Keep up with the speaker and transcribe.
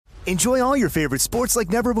Enjoy all your favorite sports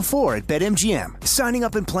like never before at BetMGM. Signing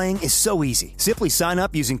up and playing is so easy. Simply sign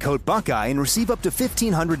up using code Buckeye and receive up to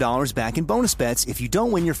 $1,500 back in bonus bets if you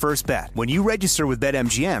don't win your first bet. When you register with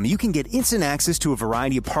BetMGM, you can get instant access to a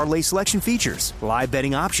variety of parlay selection features, live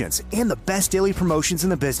betting options, and the best daily promotions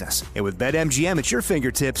in the business. And with BetMGM at your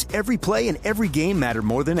fingertips, every play and every game matter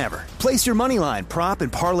more than ever. Place your moneyline, prop,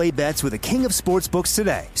 and parlay bets with the king of sportsbooks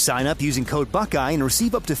today. Sign up using code Buckeye and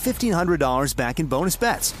receive up to $1,500 back in bonus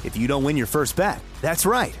bets if you don't win your first bet. That's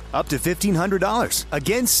right, up to $1,500.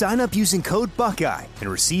 Again, sign up using code Buckeye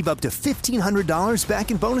and receive up to $1,500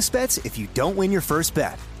 back in bonus bets if you don't win your first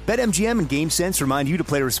bet. BetMGM and GameSense remind you to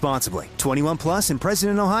play responsibly. 21 plus and present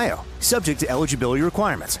in Ohio. Subject to eligibility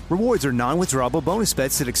requirements. Rewards are non-withdrawable bonus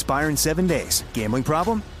bets that expire in 7 days. Gambling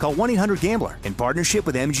problem? Call 1-800-GAMBLER in partnership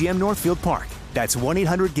with MGM Northfield Park. That's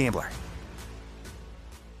 1-800-GAMBLER.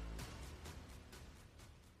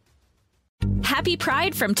 Happy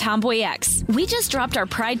Pride from Tomboy X. We just dropped our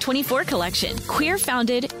Pride 24 collection. Queer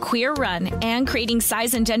founded, queer run, and creating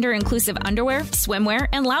size and gender inclusive underwear, swimwear,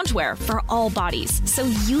 and loungewear for all bodies, so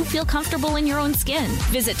you feel comfortable in your own skin.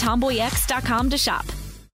 Visit tomboyx.com to shop.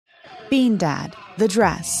 Bean Dad, The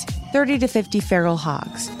Dress, 30 to 50 Feral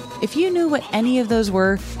Hogs. If you knew what any of those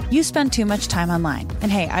were, you spend too much time online.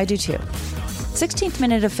 And hey, I do too. 16th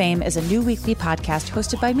Minute of Fame is a new weekly podcast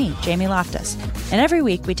hosted by me, Jamie Loftus. And every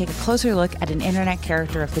week we take a closer look at an internet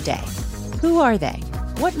character of the day. Who are they?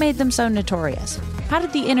 What made them so notorious? How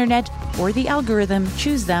did the internet or the algorithm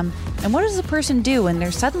choose them? And what does a person do when they're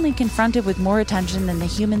suddenly confronted with more attention than the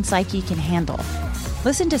human psyche can handle?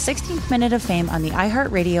 Listen to 16th Minute of Fame on the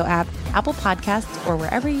iHeartRadio app, Apple Podcasts, or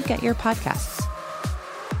wherever you get your podcasts.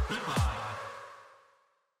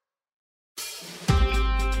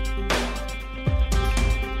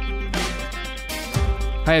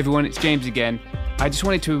 Hi everyone, it's James again. I just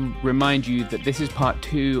wanted to remind you that this is part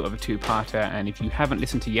 2 of a two-parter, and if you haven't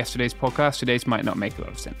listened to yesterday's podcast, today's might not make a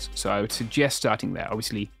lot of sense. So I would suggest starting there.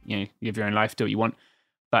 Obviously, you have your own life, do what you want,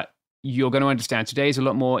 but you're going to understand today's a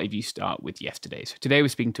lot more if you start with yesterday's. So today we're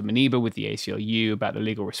speaking to Muniba with the ACLU about the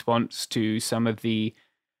legal response to some of the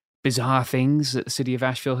bizarre things that the city of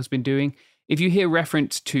Asheville has been doing. If you hear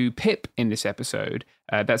reference to Pip in this episode,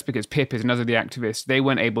 that's because Pip is another of the activists. They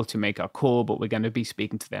weren't able to make our call, but we're going to be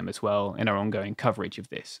speaking to them as well in our ongoing coverage of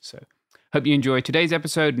this. So hope you enjoy today's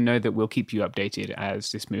episode and know that we'll keep you updated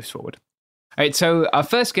as this moves forward. All right, so our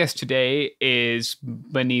first guest today is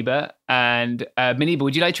Muniba. And Muniba,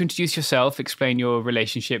 would you like to introduce yourself, explain your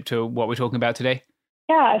relationship to what we're talking about today?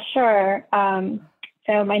 Yeah, sure.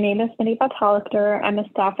 So my name is Muniba Talukder. I'm a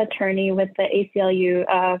staff attorney with the ACLU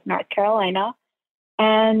of North Carolina.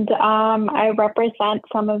 And I represent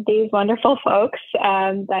some of these wonderful folks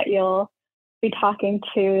that you'll be talking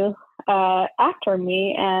to after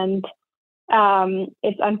me. And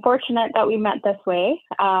it's unfortunate that we met this way,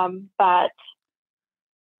 but,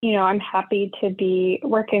 I'm happy to be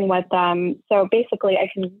working with them. So basically I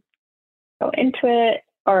can go into it,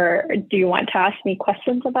 or do you want to ask me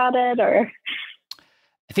questions about it, or...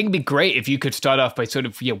 I think it'd be great if you could start off by sort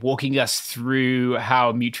of walking us through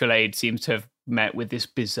how mutual aid seems to have met with this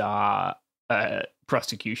bizarre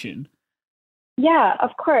prosecution. Yeah,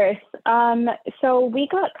 of course. So we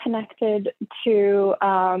got connected to,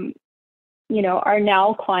 our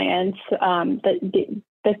now clients,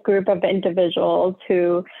 this group of individuals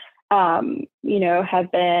who, have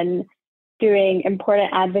been doing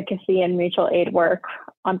important advocacy and mutual aid work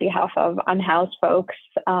on behalf of unhoused folks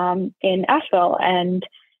in Asheville. And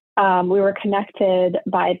we were connected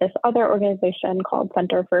by this other organization called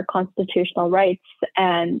Center for Constitutional Rights,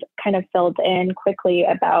 and kind of filled in quickly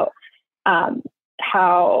about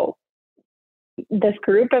how this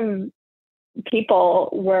group of people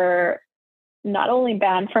were not only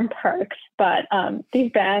banned from parks, but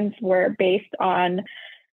these bans were based on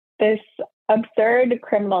this absurd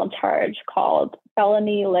criminal charge called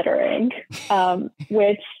felony littering,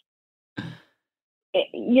 which,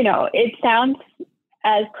 it sounds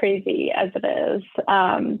as crazy as it is.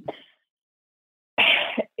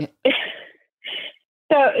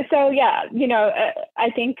 So yeah, I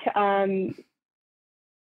think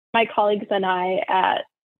my colleagues and I at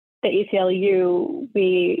the ACLU,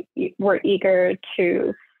 we were eager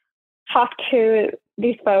to talk to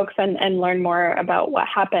these folks and learn more about what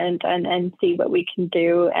happened and see what we can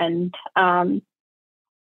do, and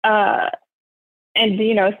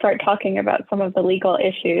start talking about some of the legal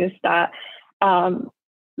issues that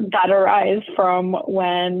arise from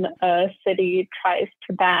when a city tries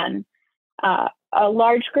to ban a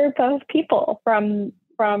large group of people from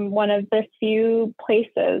one of the few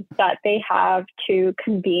places that they have to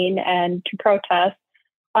convene and to protest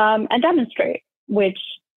and demonstrate, which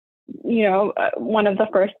one of the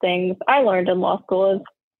first things I learned in law school is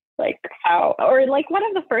like one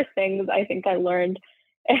of the first things I think I learned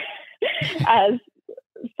as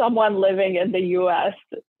someone living in the U.S.,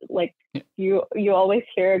 like you always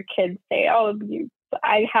hear kids say, "Oh,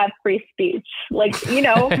 I have free speech." Like,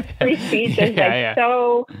 free speech is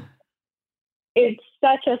so. It's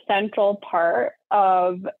such a central part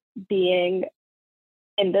of being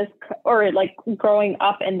in this, or like growing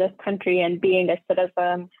up in this country and being a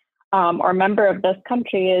citizen or member of this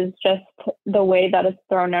country, is just the way that it's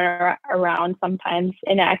thrown around sometimes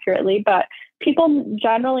inaccurately. But people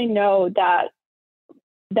generally know that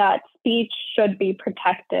speech should be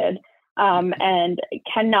protected and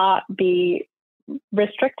cannot be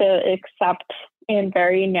restricted except in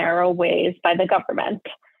very narrow ways by the government.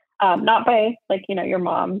 Not by your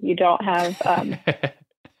mom. You don't have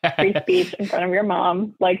free speech in front of your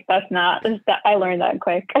mom. Like that's not. I learned that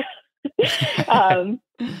quick. When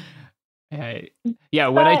I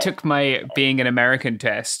took my being an American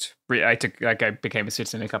test, I became a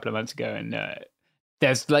citizen a couple of months ago, and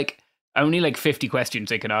there's only 50 questions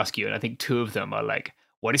they can ask you, and I think 2 of them are like,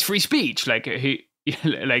 "What is free speech?" Like who.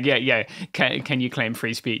 Can you claim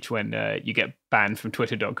free speech when you get banned from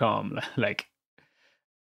Twitter.com?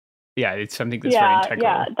 It's something that's very integral.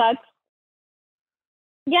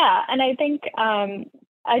 And I think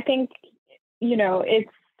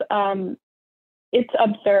it's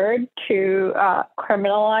absurd to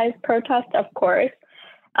criminalize protest, of course,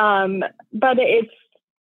 but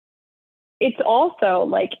it's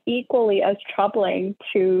also equally as troubling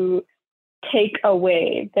to take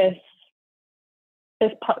away this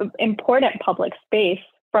important public space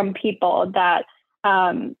from people that,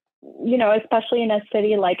 especially in a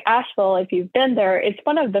city like Asheville, if you've been there, it's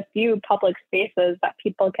one of the few public spaces that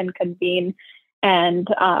people can convene and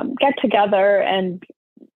get together and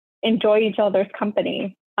enjoy each other's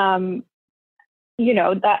company. That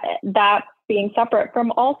being separate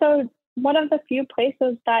from also one of the few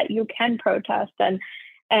places that you can protest and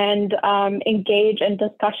engage in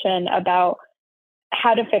discussion about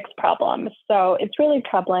how to fix problems. So it's really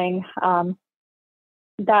troubling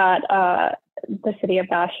that the city of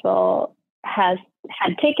Asheville had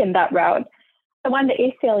taken that route. So when the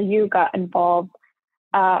ACLU got involved,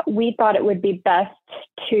 we thought it would be best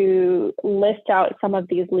to list out some of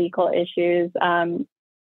these legal issues. I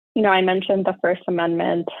mentioned the First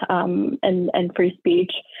Amendment and free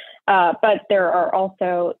speech, but there are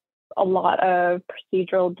also a lot of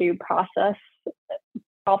procedural due process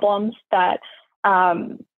problems that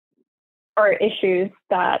or issues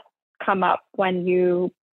that come up when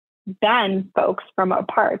you ban folks from a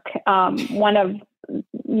park. One of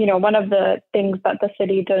the things that the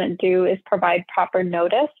city didn't do is provide proper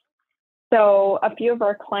notice. So a few of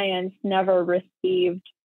our clients never received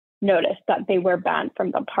notice that they were banned from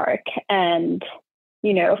the park, and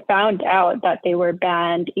found out that they were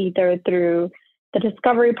banned either through the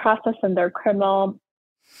discovery process in their criminal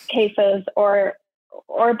cases or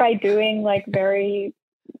by doing very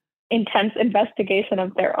intense investigation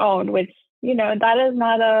of their own, which, that is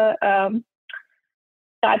not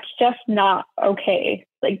that's just not okay.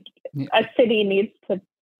 A city needs to,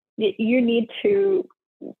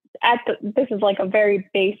 this is a very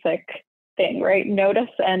basic thing, right? Notice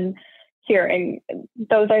and hearing,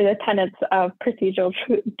 those are the tenets of procedural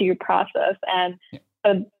due process. And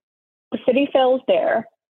the city fails there.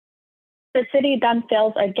 The city then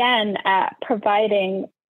fails again at providing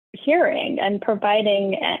hearing and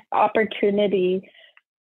providing an opportunity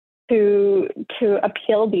to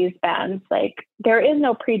appeal these bans. There is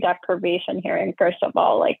no pre-deprivation hearing, first of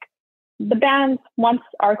all. The bans, once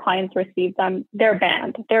our clients receive them, they're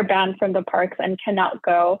banned. They're banned from the parks and cannot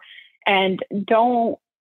go, and didn't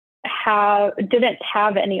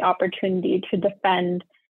have any opportunity to defend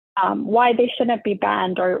why they shouldn't be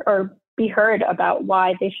banned or be heard about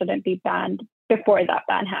why they shouldn't be banned before that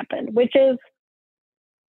ban happened, which is,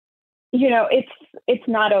 it's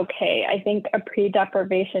not okay. I think a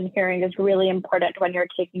pre-deprivation hearing is really important when you're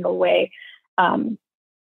taking away an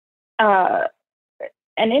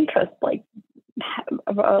interest like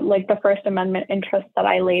the First Amendment interest that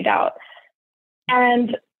I laid out.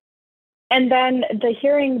 And then the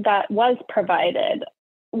hearing that was provided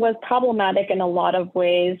was problematic in a lot of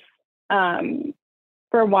ways.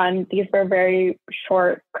 For one, these were very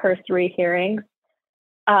short, cursory hearings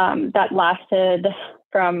that lasted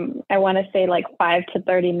from, I want to say 5 to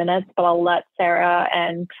 30 minutes, but I'll let Sarah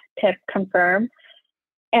and Pip confirm.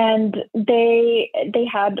 And they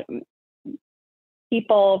had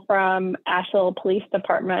people from Asheville Police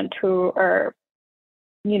Department who are,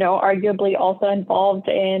 arguably also involved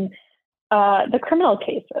in the criminal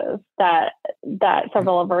cases that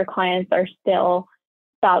several of our clients are still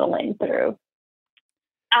battling through.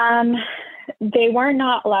 They were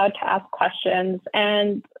not allowed to ask questions,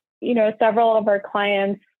 and several of our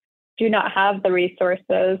clients do not have the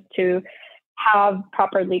resources to have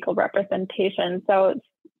proper legal representation. So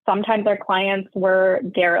sometimes our clients were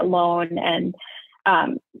there alone and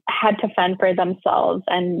had to fend for themselves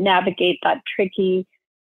and navigate that tricky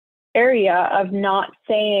area of not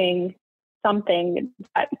saying something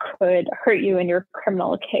that could hurt you in your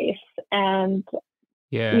criminal case. And,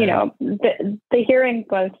 the hearing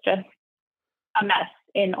was just a mess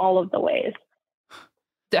in all of the ways.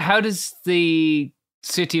 How does the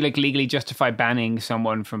city legally justify banning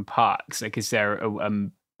someone from parks? Is there a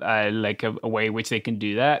way in which they can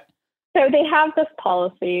do that? So they have this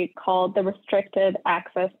policy called the Restricted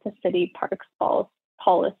Access to City Parks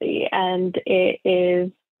policy, and it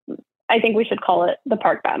is, I think we should call it the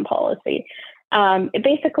park ban policy. It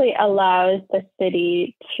basically allows the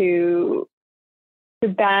city to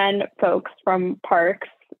ban folks from parks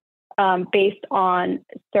based on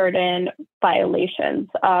certain violations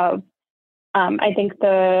of, I think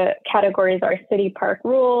the categories are city park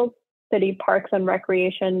rules, city parks and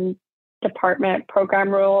recreation department program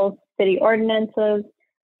rules, city ordinances,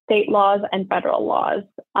 state laws, and federal laws.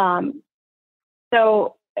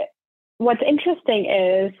 So what's interesting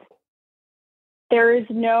is there's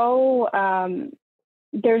nowhere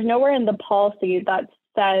in the policy that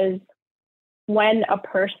says when a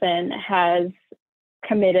person has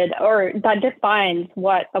committed or that defines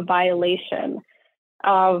what a violation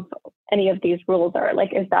of any of these rules are.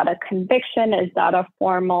 Like, is that a conviction? Is that a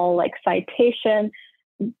formal citation?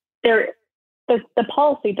 The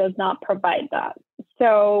policy does not provide that.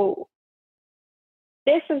 So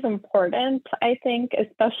this is important, I think,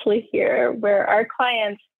 especially here where our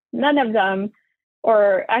clients, none of them,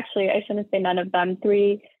 or actually I shouldn't say none of them,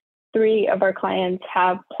 three of our clients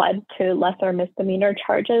have pled to lesser misdemeanor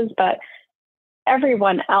charges, but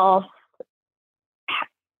everyone else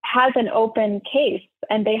has an open case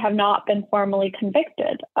and they have not been formally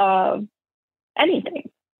convicted of anything.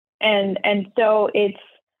 And so it's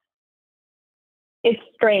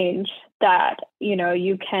strange that,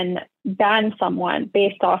 you can ban someone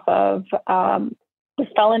based off of a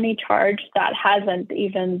felony charge that hasn't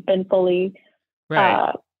even been fully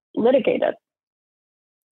litigated.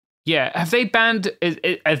 Yeah. Have they banned,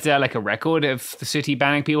 is there a record of the city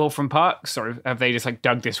banning people from parks, or have they just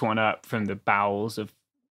dug this one up from the bowels of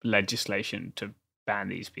legislation to ban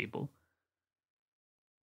these people?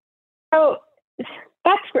 So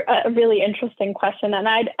that's a really interesting question, and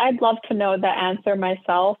I'd love to know the answer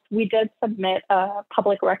myself. We did submit a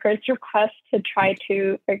public records request to try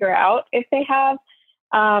to figure out if they have,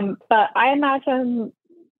 but I imagine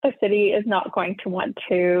the city is not going to want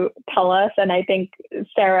to tell us. And I think,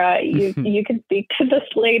 Sarah, you can speak to this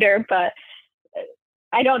later, but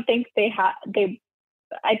I don't think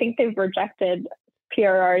I think they've rejected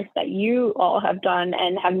PRRs that you all have done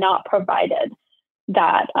and have not provided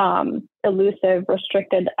that elusive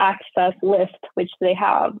restricted access list, which they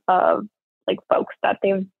have of folks that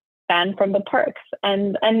they've banned from the parks.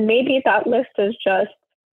 And maybe that list is just,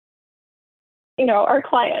 our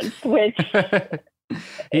clients, which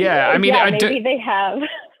yeah, maybe they have.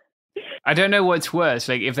 I don't know what's worse,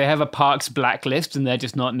 if they have a parks blacklist and they're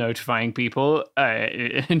just not notifying people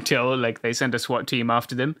until they send a SWAT team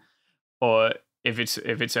after them, or if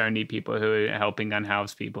it's only people who are helping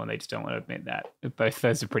unhoused people and they just don't want to admit that. Both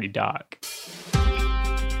those are pretty dark.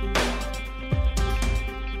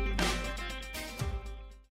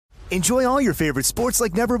 Enjoy all your favorite sports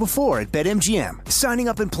like never before at BetMGM. Signing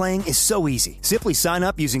up and playing is so easy. Simply sign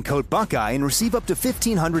up using code Buckeye and receive up to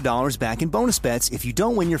 $1,500 back in bonus bets if you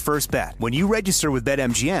don't win your first bet. When you register with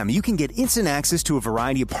BetMGM, you can get instant access to a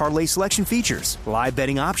variety of parlay selection features, live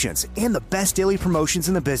betting options, and the best daily promotions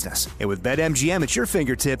in the business. And with BetMGM at your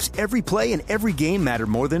fingertips, every play and every game matter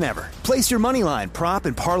more than ever. Place your moneyline, prop,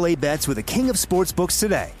 and parlay bets with the king of sportsbooks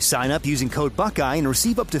today. Sign up using code Buckeye and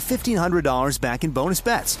receive up to $1,500 back in bonus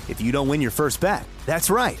bets if you don't win your first bet.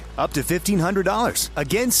 That's right, up to $1,500.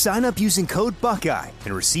 Again, sign up using code Buckeye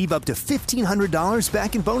and receive up to $1,500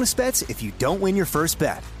 back in bonus bets if you don't win your first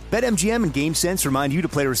bet. BetMGM and GameSense remind you to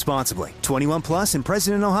play responsibly. 21 plus and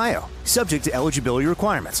present in Ohio. Subject to eligibility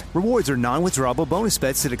requirements. Rewards are non-withdrawable bonus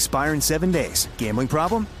bets that expire in 7 days. Gambling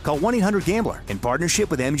problem? Call 1-800-GAMBLER in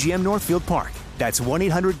partnership with MGM Northfield Park. That's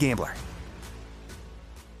 1-800-GAMBLER.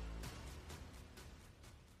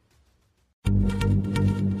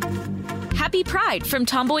 Happy Pride from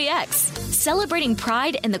Tomboy X, celebrating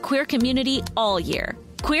pride and the queer community all year.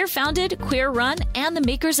 Queer founded, queer run, and the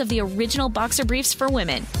makers of the original boxer briefs for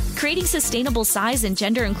women, creating sustainable size and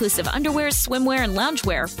gender inclusive underwear, swimwear, and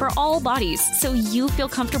loungewear for all bodies so you feel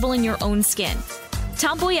comfortable in your own skin.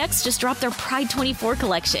 Tomboy X just dropped their Pride 24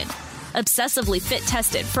 collection. Obsessively fit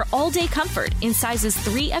tested for all day comfort in sizes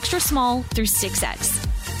 3 extra small through 6X.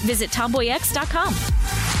 Visit tomboyx.com.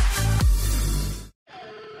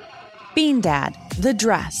 Bean Dad, The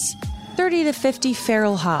Dress, 30 to 50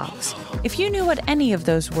 Feral Hogs. If you knew what any of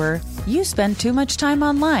those were, you spend too much time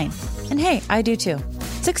online. And hey, I do too.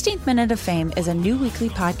 16th Minute of Fame is a new weekly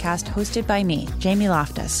podcast hosted by me, Jamie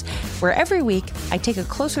Loftus, where every week I take a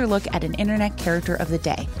closer look at an internet character of the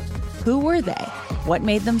day. Who were they? What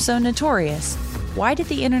made them so notorious? Why did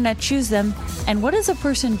the internet choose them? And what does a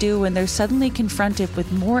person do when they're suddenly confronted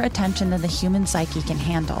with more attention than the human psyche can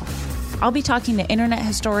handle? I'll be talking to internet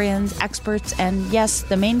historians, experts, and yes,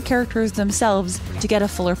 the main characters themselves to get a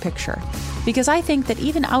fuller picture. Because I think that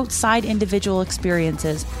even outside individual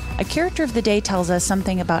experiences, a character of the day tells us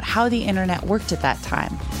something about how the internet worked at that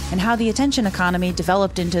time, and how the attention economy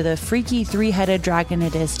developed into the freaky three-headed dragon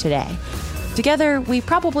it is today. Together, we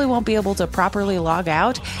probably won't be able to properly log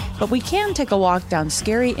out, but we can take a walk down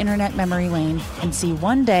scary internet memory lane and see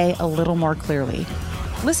one day a little more clearly.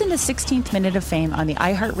 Listen to 16th Minute of Fame on the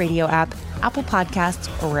iHeartRadio app, Apple Podcasts,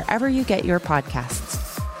 or wherever you get your podcasts.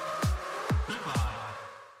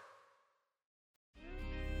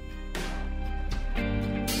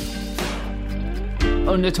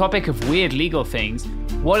 On the topic of weird legal things,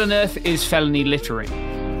 what on earth is felony littering?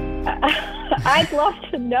 I'd love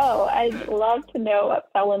to know. I'd love to know what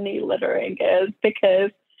felony littering is,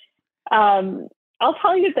 because I'll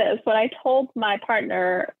tell you this. When I told my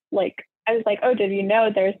partner, I was like, oh, did you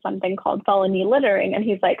know there's something called felony littering? And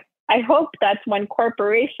he's like, I hope that's when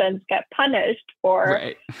corporations get punished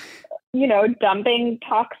for, dumping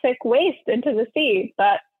toxic waste into the sea.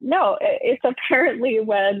 But no, it's apparently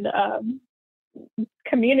when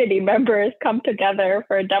community members come together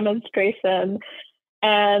for a demonstration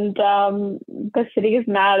and the city is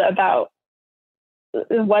mad about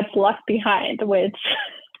what's left behind, which,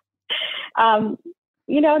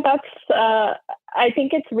 that's, I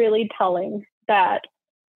think it's really telling that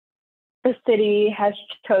the city has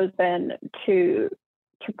chosen to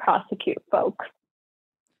prosecute folks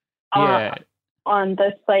on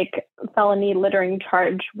this felony littering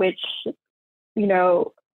charge, which,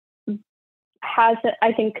 hasn't,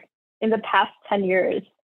 I think in the past 10 years,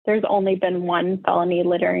 there's only been one felony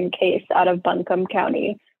littering case out of Buncombe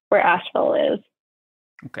County where Asheville is.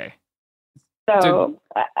 Okay. So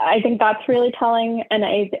I think that's really telling. And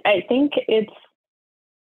I think it's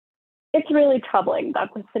really troubling that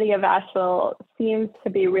the city of Asheville seems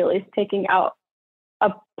to be really taking out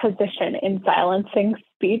a position in silencing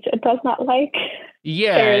speech it does not like.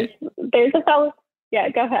 Yeah. There's a fellow. Yeah,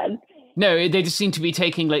 go ahead. No, they just seem to be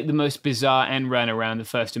taking the most bizarre end run around the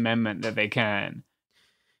First Amendment that they can.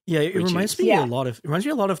 Yeah, it reminds me a lot of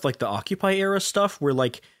the Occupy era stuff, where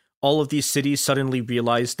all of these cities suddenly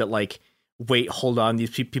realized that wait, hold on, these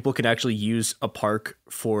people can actually use a park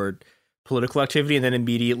for political activity, and then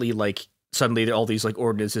immediately suddenly all these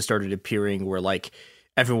ordinances started appearing where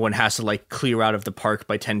everyone has to clear out of the park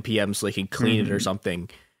by 10 p.m. so they can clean it or something.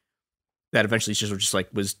 That eventually just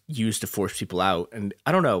was used to force people out. And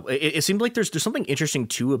I don't know. It seemed like there's something interesting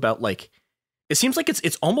too about it seems like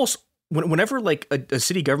it's almost whenever a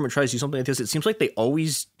city government tries to do something like this, it seems like they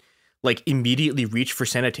always immediately reach for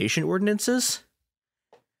sanitation ordinances.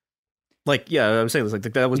 I'm saying this,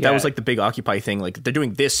 that was the big Occupy thing. They're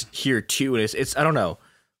doing this here too, and it's I don't know.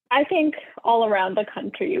 I think all around the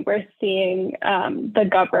country we're seeing the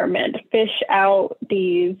government fish out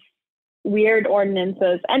these weird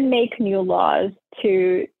ordinances and make new laws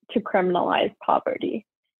to criminalize poverty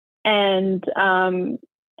and to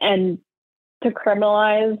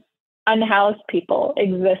criminalize unhoused people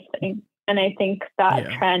existing. And I think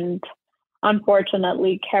that trend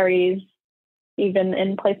unfortunately carries even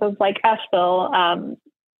in places like Asheville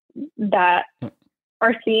that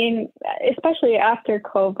are seeing, especially after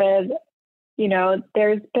COVID,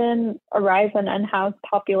 there's been a rise in unhoused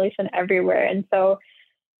population everywhere. And so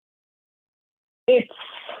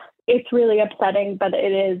it's really upsetting, but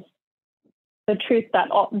it is the truth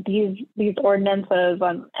that all these ordinances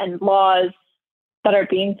and laws that are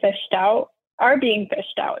being fished out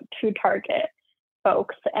to target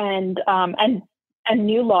folks and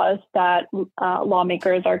new laws that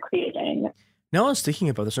lawmakers are creating. Now I was thinking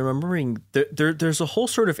about this, I'm remembering there's a whole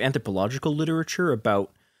sort of anthropological literature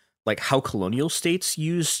about how colonial states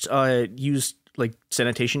used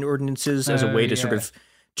sanitation ordinances as a way to sort of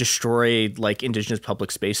destroy indigenous public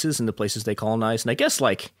spaces in the places they colonized. And I guess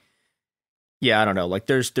I don't know,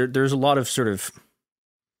 there's a lot of sort of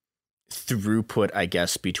throughput, I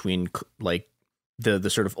guess, between like the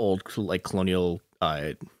sort of old like colonial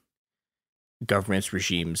governance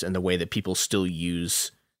regimes and the way that people still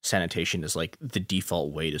use sanitation as like the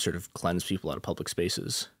default way to sort of cleanse people out of public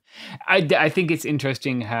spaces. I think it's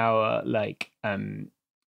interesting how an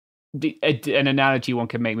analogy one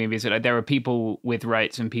can make maybe is that like, there are people with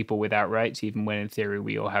rights and people without rights, even when in theory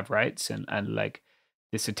we all have rights, and like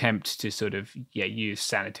this attempt to sort of use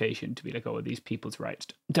sanitation to be like, oh, these people's rights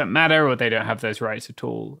don't matter or they don't have those rights at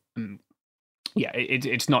all.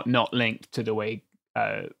 It's not linked to the way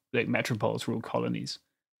like metropoles rule colonies.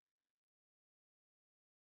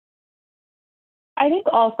 I think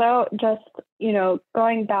also just,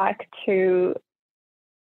 going back to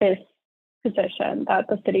this position that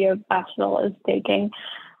the city of Asheville is taking,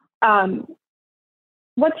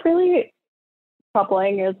 what's really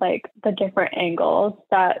troubling is like the different angles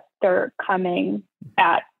that they're coming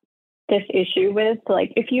at this issue with.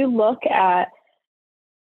 Like if you look at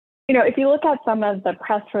some of the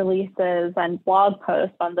press releases and blog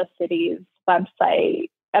posts on the city's website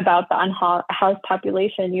about the unhoused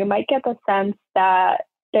population, you might get the sense that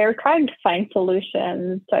they're trying to find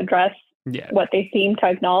solutions to address what they seem to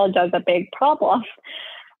acknowledge as a big problem.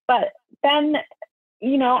 But then,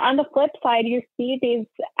 on the flip side, you see these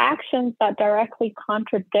actions that directly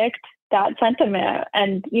contradict that sentiment.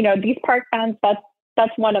 And, these park bans,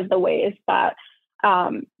 that's one of the ways that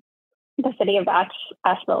the city of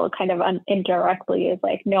Asheville kind of indirectly is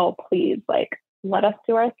like, no, please, like, let us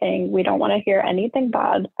do our thing. We don't want to hear anything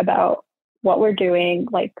bad about what we're doing.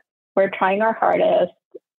 Like, we're trying our hardest.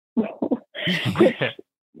 Which,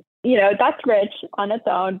 that's rich on its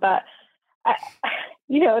own. But,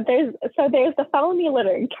 there's the felony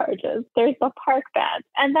littering charges. There's the park ban.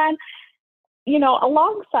 And then,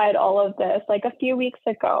 alongside all of this, like a few weeks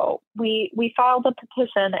ago, we filed a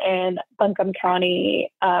petition in Buncombe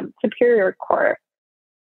County Superior Court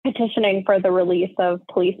petitioning for the release of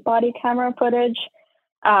police body camera footage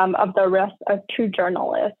of the arrest of 2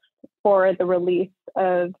 journalists for the release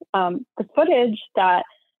of the footage that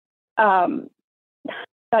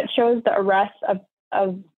shows the arrest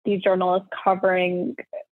of these journalists covering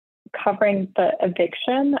the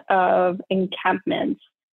eviction of encampments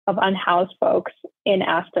of unhoused folks in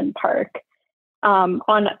Aston Park on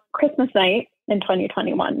Christmas night in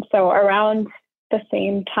 2021. So around the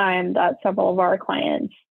same time that several of our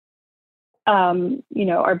clients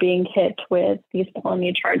are being hit with these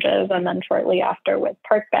felony charges, and then shortly after with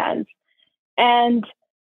park bans. And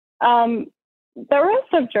the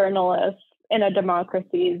arrest of journalists in a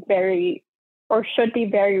democracy is should be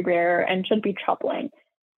very rare and should be troubling.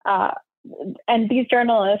 And these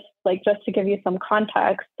journalists, like, just to give you some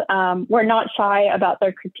context, were not shy about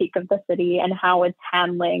their critique of the city and how it's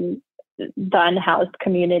handling the unhoused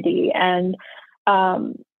community. And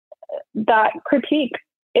that critique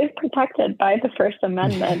is protected by the First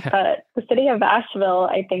Amendment, but the city of Asheville,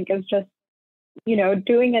 I think, is just,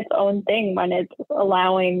 doing its own thing when it's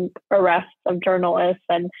allowing arrests of journalists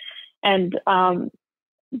and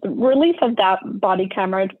the release of that body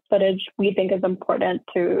camera footage, we think, is important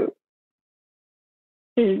to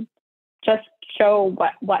just show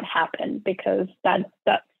what happened, because that's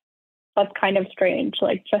kind of strange.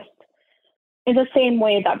 Like, just in the same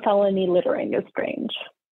way that felony littering is strange.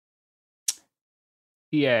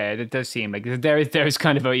 Yeah, it does seem like there is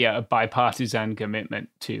kind of a bipartisan commitment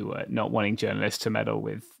to not wanting journalists to meddle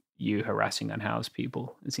with you harassing unhoused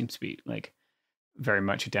people. It seems to be like very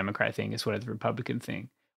much a Democrat thing as well as a Republican thing.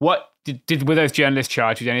 What were those journalists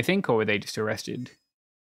charged with anything, or were they just arrested?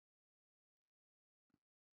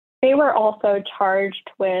 They were also charged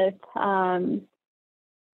with, I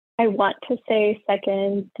want to say,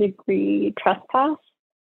 2nd-degree trespass.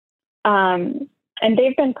 And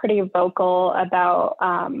they've been pretty vocal about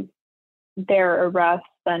their arrests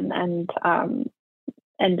and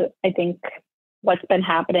I think what's been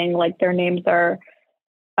happening. Like, their names are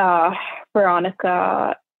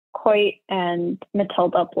Veronica Coit and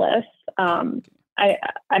Matilda Bliss. I'm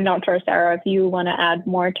not sure, Sarah, if you want to add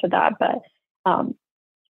more to that, but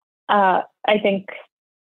I think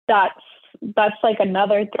that's like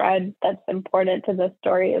another thread that's important to this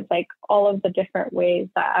story, is like all of the different ways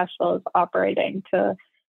that Asheville is operating to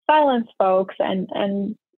silence folks and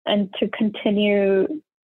to continue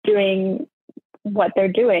doing what they're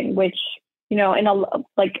doing, which,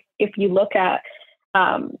 if you look at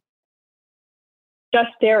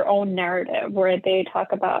just their own narrative, where they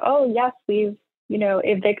talk about, oh yes, we've,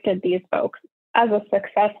 evicted these folks as a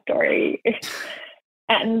success story.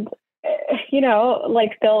 And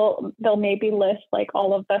like they'll maybe list like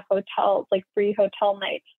all of the hotels, like free hotel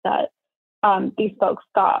nights that these folks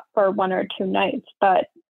got for 1 or 2 nights. But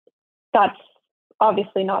that's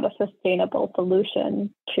obviously not a sustainable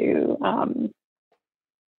solution to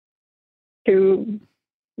the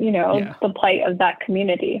plight of that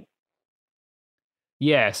community.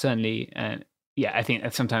 Yeah, certainly. And yeah, I think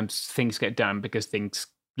that sometimes things get done because things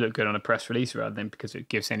look good on a press release rather than because it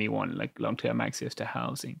gives anyone like long-term access to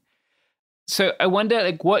housing. So I wonder,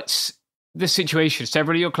 like, what's the situation?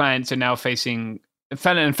 Several of your clients are now facing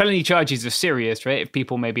felony charges are serious, right? If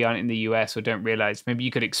people maybe aren't in the US or don't realize, maybe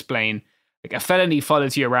you could explain, like, a felony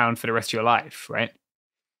follows you around for the rest of your life, right?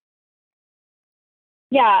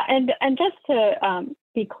 Yeah, and just to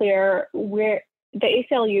be clear, the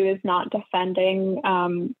ACLU is not defending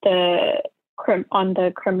on the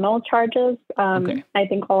criminal charges. Okay. I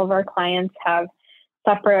think all of our clients have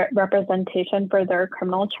separate representation for their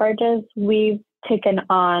criminal charges. We've taken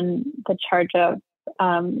on the charge of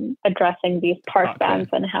addressing these park bans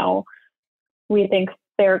and how we think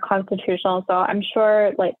they're constitutional. So I'm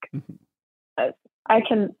sure, like, I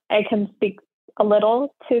can speak a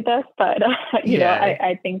little to this, but you know,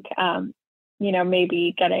 I think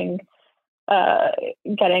maybe getting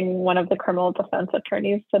one of the criminal defense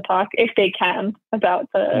attorneys to talk, if they can, about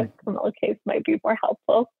the criminal case might be more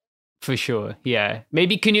helpful. For sure, yeah.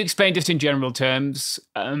 Maybe can you explain just in general terms,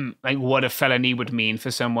 like what a felony would mean for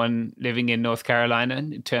someone living in North Carolina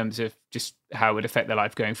in terms of just how it would affect their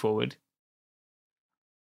life going forward?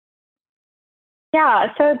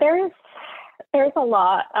 Yeah, so there's a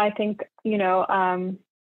lot. I think, sorry,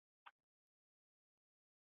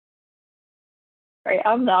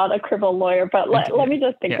 I'm not a criminal lawyer, but let me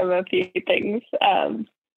just think of a few things.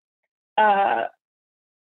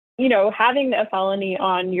 Having a felony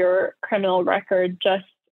on your criminal record just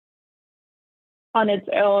on its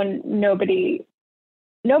own, nobody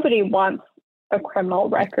wants a criminal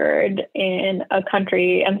record in a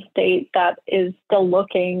country and state that is still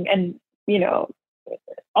looking and,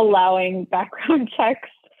 allowing background checks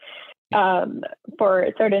for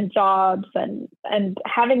certain jobs and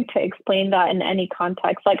having to explain that in any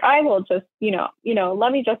context. Like, I will just,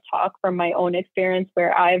 let me just talk from my own experience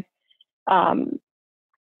where I've,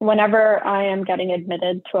 whenever I am getting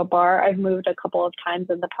admitted to a bar, I've moved a couple of times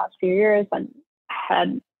in the past few years and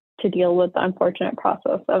had to deal with the unfortunate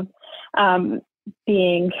process of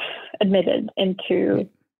being admitted into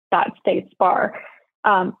that state's bar.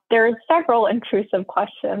 There are several intrusive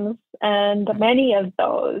questions, and many of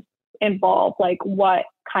those involve like what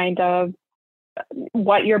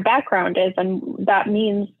your background is, and that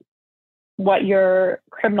means what your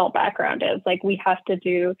criminal background is. Like, we have to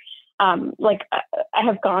do, I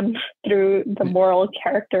have gone through the moral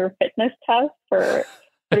character fitness test for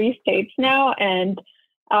 3 states now, and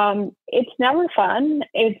it's never fun.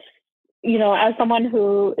 It's, as someone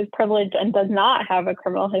who is privileged and does not have a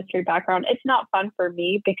criminal history background, it's not fun for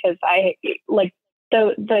me because I like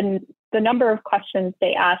the number of questions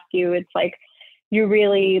they ask you. It's like you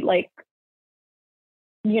really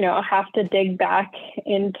have to dig back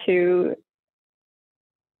into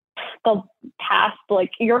the past,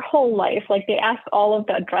 like your whole life. Like, they ask all of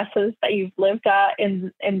the addresses that you've lived at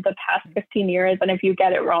in the past 15 years. And if you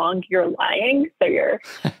get it wrong, you're lying. So you're,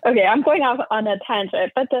 okay, I'm going off on a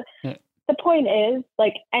tangent, but the point is,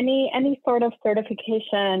 like, any sort of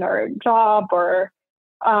certification or job or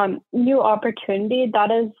new opportunity,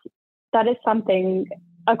 that is something,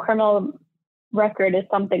 a criminal record is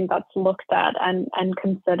something that's looked at and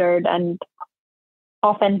considered, and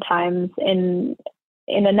oftentimes in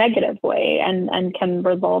a negative way, and can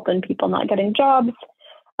result in people not getting jobs.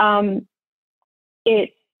 I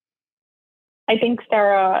think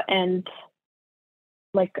Sarah and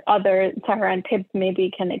Pip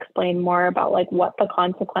maybe can explain more about like what the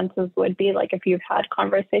consequences would be, like if you've had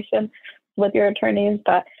conversations with your attorneys.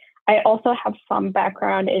 But I also have some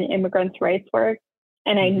background in immigrants' rights work,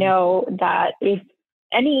 and I know that if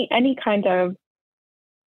any kind of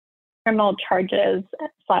criminal charges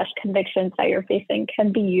 / convictions that you're facing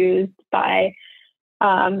can be used by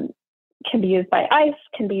ICE, can be used by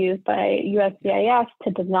USCIS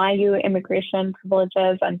to deny you immigration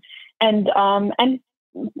privileges and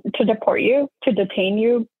to deport you, to detain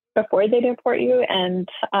you before they deport you. And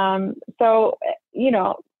so,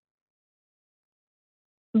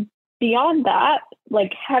 beyond that,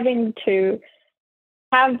 like, having to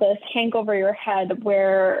have this hang over your head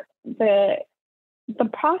where the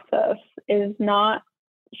process is not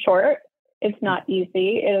short, it's not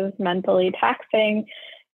easy, it is mentally taxing,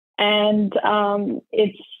 and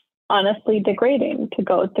it's honestly degrading to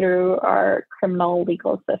go through our criminal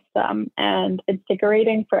legal system, and it's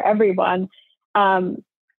degrading for everyone. And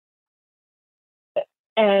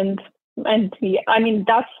I mean,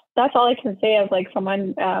 that's all I can say as like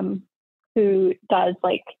someone who does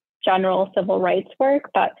like general civil rights work.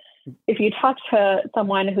 But if you talk to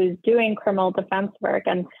someone who's doing criminal defense work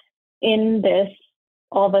and in this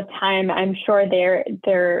all the time, I'm sure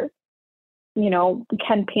they're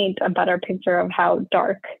can paint a better picture of how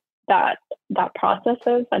dark that process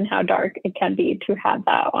is and how dark it can be to have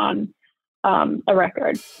that on a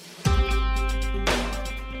record.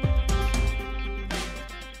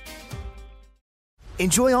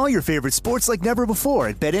 Enjoy all your favorite sports like never before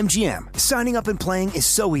at BetMGM. Signing up and playing is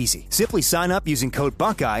so easy. Simply sign up using code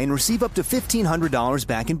Buckeye and receive up to $1,500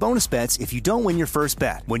 back in bonus bets if you don't win your first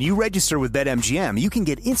bet. When you register with BetMGM, you can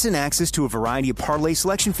get instant access to a variety of parlay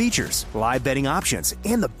selection features, live betting options,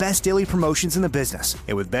 and the best daily promotions in the business.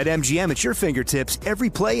 And with BetMGM at your fingertips, every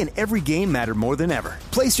play and every game matter more than ever.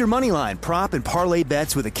 Place your moneyline, prop, and parlay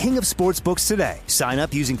bets with the king of sportsbooks today. Sign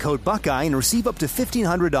up using code Buckeye and receive up to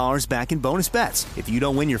 $1,500 back in bonus bets if you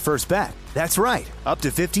don't win your first bet. That's right, up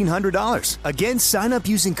to $1,500. Again, sign up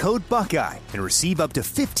using code Buckeye and receive up to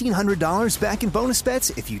 $1,500 back in bonus bets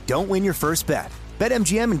if you don't win your first bet.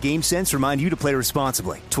 BetMGM and GameSense remind you to play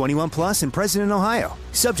responsibly. 21 plus and present in Ohio.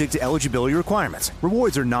 Subject to eligibility requirements.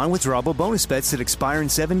 Rewards are non-withdrawable bonus bets that expire in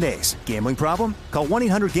 7 days. Gambling problem? Call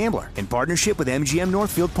 1-800-GAMBLER in partnership with MGM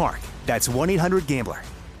Northfield Park. That's 1-800-GAMBLER.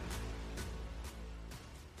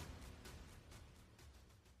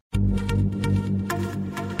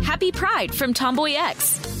 Happy Pride from Tomboy X,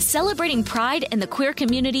 celebrating pride and the queer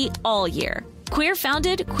community all year. Queer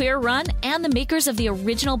founded, queer run, and the makers of the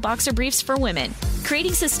original boxer briefs for women,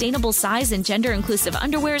 creating sustainable size and gender inclusive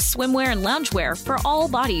underwear, swimwear, and loungewear for all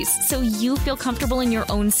bodies so you feel comfortable in your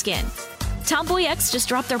own skin. Tomboy X just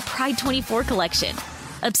dropped their Pride 24 collection,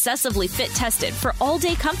 obsessively fit tested for all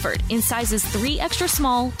day comfort in sizes 3 extra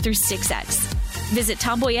small through 6X. Visit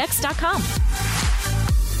tomboyx.com.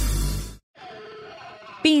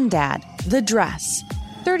 Bean Dad, The Dress,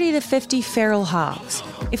 30 to 50 Feral Hogs.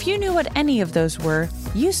 If you knew what any of those were,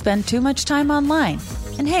 you spend too much time online.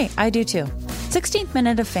 And hey, I do too. 16th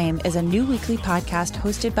Minute of Fame is a new weekly podcast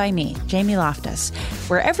hosted by me, Jamie Loftus,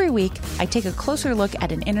 where every week I take a closer look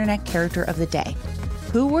at an internet character of the day.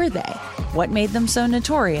 Who were they? What made them so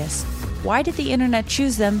notorious? Why did the internet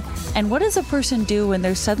choose them? And what does a person do when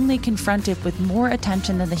they're suddenly confronted with more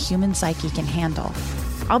attention than the human psyche can handle?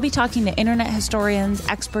 I'll be talking to internet historians,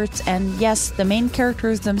 experts, and yes, the main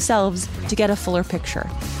characters themselves to get a fuller picture.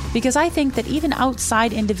 Because I think that even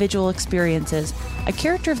outside individual experiences, a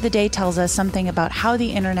character of the day tells us something about how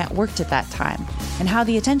the internet worked at that time and how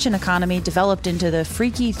the attention economy developed into the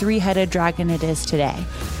freaky three-headed dragon it is today.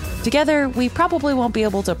 Together, we probably won't be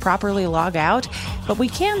able to properly log out, but we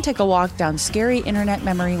can take a walk down scary internet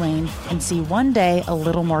memory lane and see one day a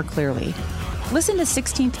little more clearly. Listen to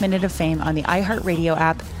 16th Minute of Fame on the iHeartRadio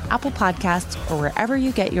app, Apple Podcasts, or wherever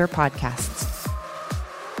you get your podcasts.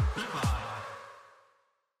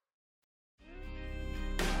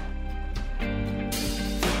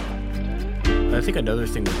 I think another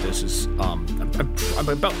thing with this is, I'm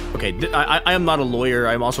about, okay, I am not a lawyer.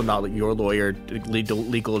 I'm also not your lawyer,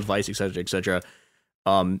 legal advice, etc., etc.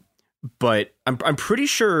 But I'm pretty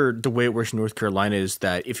sure the way it works in North Carolina is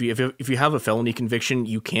that if you have a felony conviction,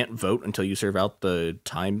 you can't vote until you serve out the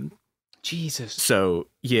time. Jesus. So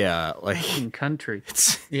yeah, like country.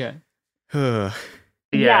 Yeah. Yeah.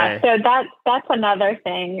 So that's another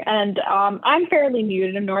thing, and I'm fairly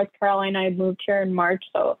new to North Carolina. I moved here in March,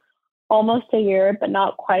 so almost a year, but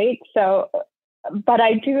not quite. So, but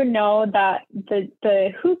I do know that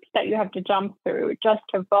the hoops that you have to jump through just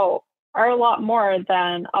to vote are a lot more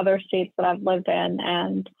than other states that I've lived in.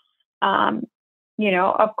 And,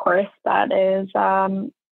 of course, that is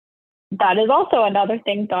also another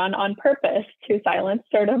thing done on purpose to silence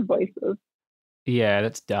certain voices. Yeah,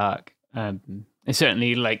 that's dark. And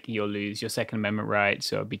certainly, like, you'll lose your Second Amendment rights.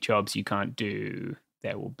 So there'll be jobs you can't do.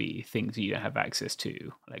 There will be things you don't have access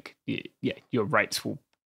to. Like, yeah, your rights will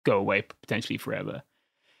go away potentially forever,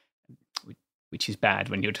 which is bad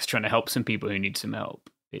when you're just trying to help some people who need some help.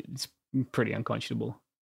 It's pretty unconscionable.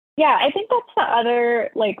 Yeah, I think that's the other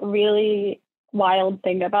like really wild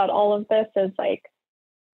thing about all of this is like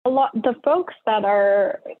the folks that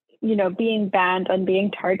are, being banned and being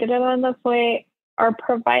targeted in this way are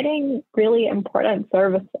providing really important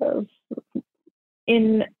services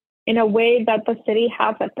in a way that the city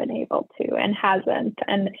hasn't been able to and hasn't.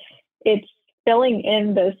 And it's filling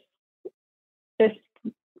in this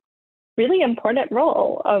really important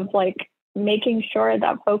role of like making sure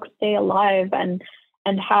that folks stay alive and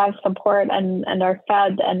have support and are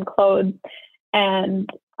fed and clothed. And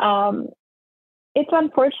it's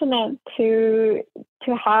unfortunate to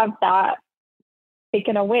have that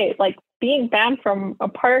taken away. Like being banned from a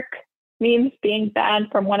park means being banned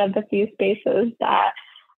from one of the few spaces that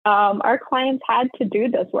our clients had to do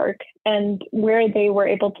this work, and where they were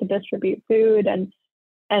able to distribute food and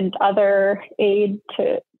other aid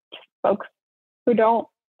to folks who don't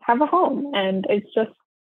have a home. And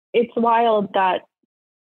it's wild that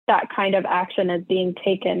that kind of action is being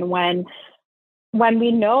taken when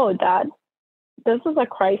we know that this is a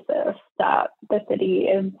crisis that the city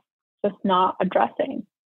is just not addressing.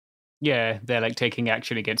 Yeah, they're like taking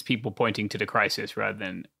action against people pointing to the crisis rather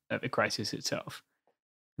than at the crisis itself,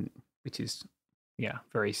 which is,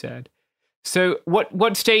 very sad. So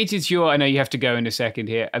what stage is your, I know you have to go in a second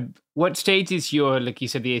here, what stage is your, like you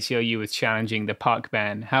said, the ACLU was challenging the park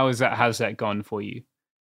ban? How's that gone for you?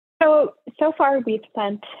 So far we've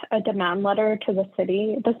sent a demand letter to the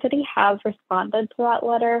city. The city has responded to that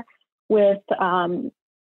letter with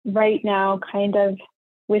right now kind of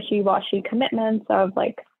wishy-washy commitments of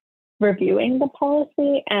like reviewing the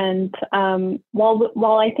policy. And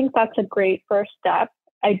while I think that's a great first step,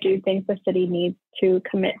 I do think the city needs to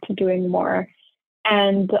commit to doing more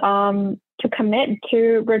and to commit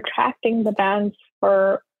to retracting the bans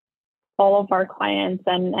for all of our clients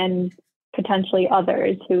and potentially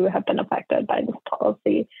others who have been affected by this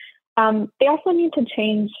policy. They also need to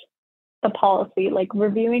change the policy, like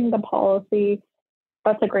reviewing the policy.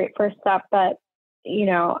 That's a great first step, but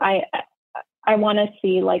I want to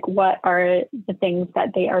see like what are the things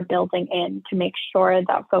that they are building in to make sure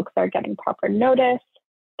that folks are getting proper notice,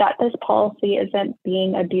 that this policy isn't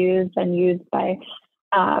being abused and used by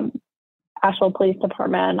Asheville Police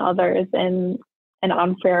Department and others in an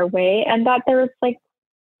unfair way, and that there's like,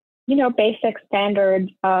 basic standards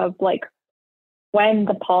of like when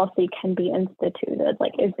the policy can be instituted.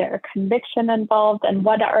 Like, is there a conviction involved, and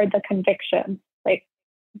what are the convictions? Like,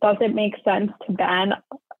 does it make sense to ban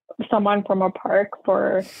someone from a park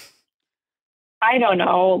for, I don't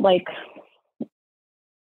know, like,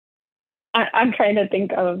 I'm trying to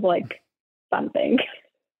think of like something.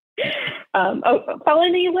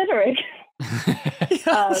 Felony littering.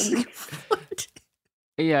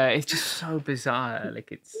 Yeah, it's just so bizarre.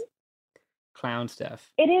 Like, it's clown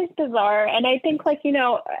stuff. It is bizarre. And I think, like,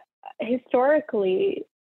 historically,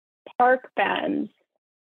 park bans,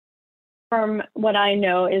 from what I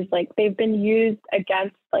know, is like they've been used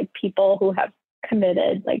against like people who have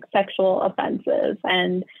committed like sexual offenses.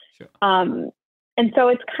 And sure. And so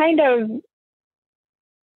it's kind of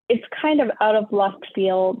out of left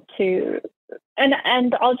field to,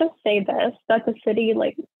 and I'll just say this, that the city,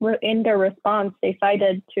 like, in their response, they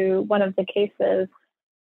cited to one of the cases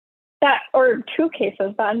or two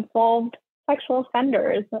cases that involved sexual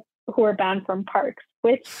offenders who were banned from parks,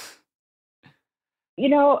 which,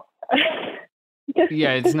 it's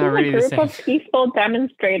not really the same. A group of peaceful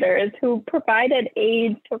demonstrators who provided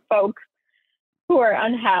aid to folks who are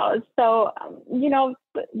unhoused. So,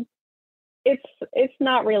 it's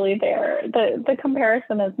not really there. The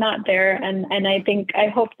comparison is not there. And I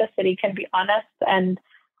hope the city can be honest. And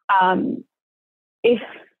if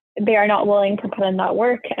they are not willing to put in that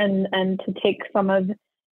work and to take some of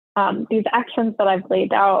these actions that I've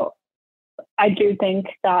laid out, I do think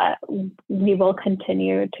that we will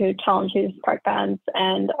continue to challenge these park bans,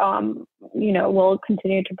 and we'll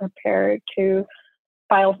continue to prepare to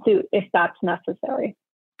file suit if that's necessary.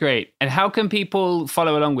 Great. And how can people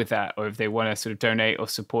follow along with that? Or if they want to sort of donate or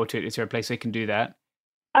support it, is there a place they can do that?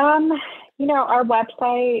 Our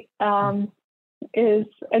website is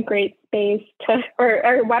a great space or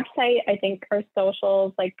our website, I think our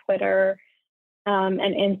socials like Twitter and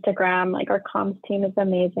Instagram, like our comms team is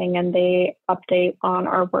amazing, and they update on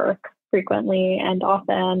our work frequently and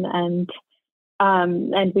often.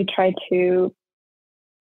 And we try to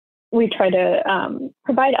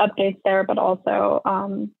provide updates there, but also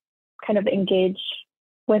kind of engage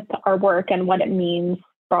with our work and what it means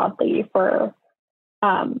broadly for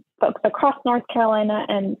folks across North Carolina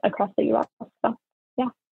and across the U.S. So, yeah.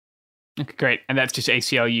 Okay, great. And that's just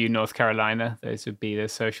ACLU North Carolina. Those would be the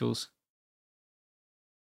socials.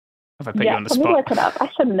 If I put you on the spot. Let me look it up. I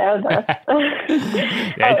should know this.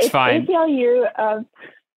 Yeah, it's fine. ACLU of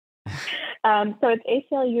so it's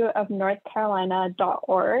ACLU of North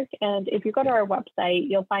Carolina.org. And if you go to our website,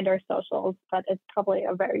 you'll find our socials, but it's probably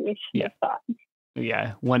a variation of that.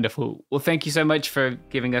 Yeah, wonderful. Well, thank you so much for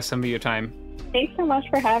giving us some of your time. Thanks so much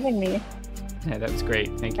for having me. Yeah, that was great.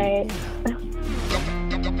 Thank you.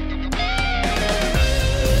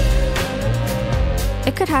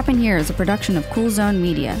 It Could Happen Here is a production of Cool Zone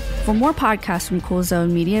Media. For more podcasts from Cool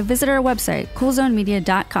Zone Media, visit our website,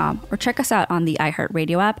 coolzonemedia.com, or check us out on the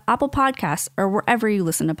iHeartRadio app, Apple Podcasts, or wherever you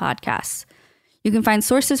listen to podcasts. You can find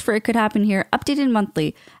sources for It Could Happen Here updated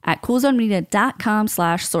monthly at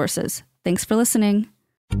coolzonemedia.com/sources. Thanks for listening.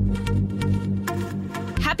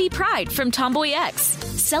 Happy Happy Pride from Tomboy X,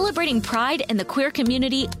 celebrating pride and the queer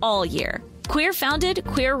community all year. Queer founded,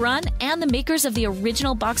 queer run, and the makers of the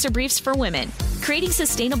original boxer briefs for women, creating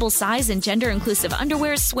sustainable size and gender inclusive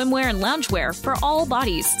underwear, swimwear, and loungewear for all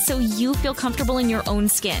bodies so you feel comfortable in your own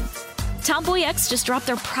skin. Tomboy X just dropped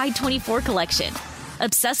their Pride 24 collection.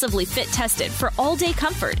 Obsessively fit tested for all day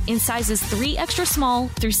comfort in sizes 3 extra small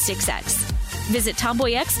through 6X. Visit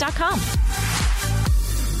tomboyx.com.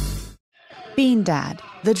 Bean Dad,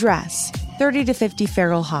 The Dress, 30 to 50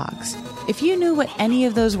 Feral Hogs. If you knew what any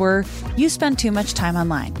of those were, you spend too much time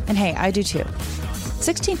online. And hey, I do too.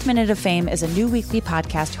 16th Minute of Fame is a new weekly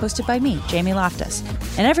podcast hosted by me, Jamie Loftus.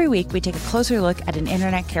 And every week we take a closer look at an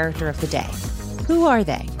internet character of the day. Who are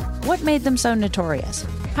they? What made them so notorious?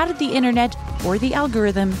 How did the internet or the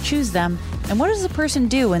algorithm choose them? And what does a person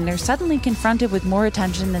do when they're suddenly confronted with more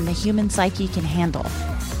attention than the human psyche can handle?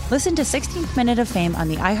 Listen to 16th Minute of Fame on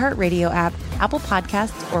the iHeartRadio app, Apple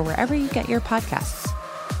Podcasts, or wherever you get your podcasts.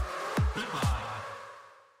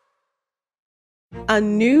 A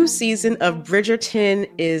new season of Bridgerton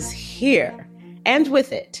is here. And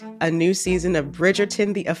with it, a new season of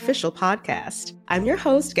Bridgerton, the official podcast. I'm your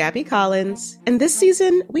host, Gabby Collins, and this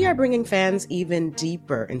season, we are bringing fans even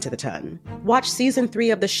deeper into the ton. Watch season 3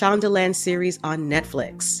 of the Shondaland series on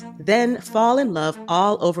Netflix. Then fall in love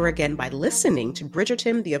all over again by listening to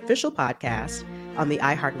Bridgerton, the official podcast, on the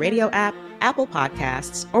iHeartRadio app, Apple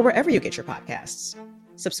Podcasts, or wherever you get your podcasts.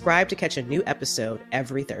 Subscribe to catch a new episode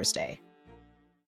every Thursday.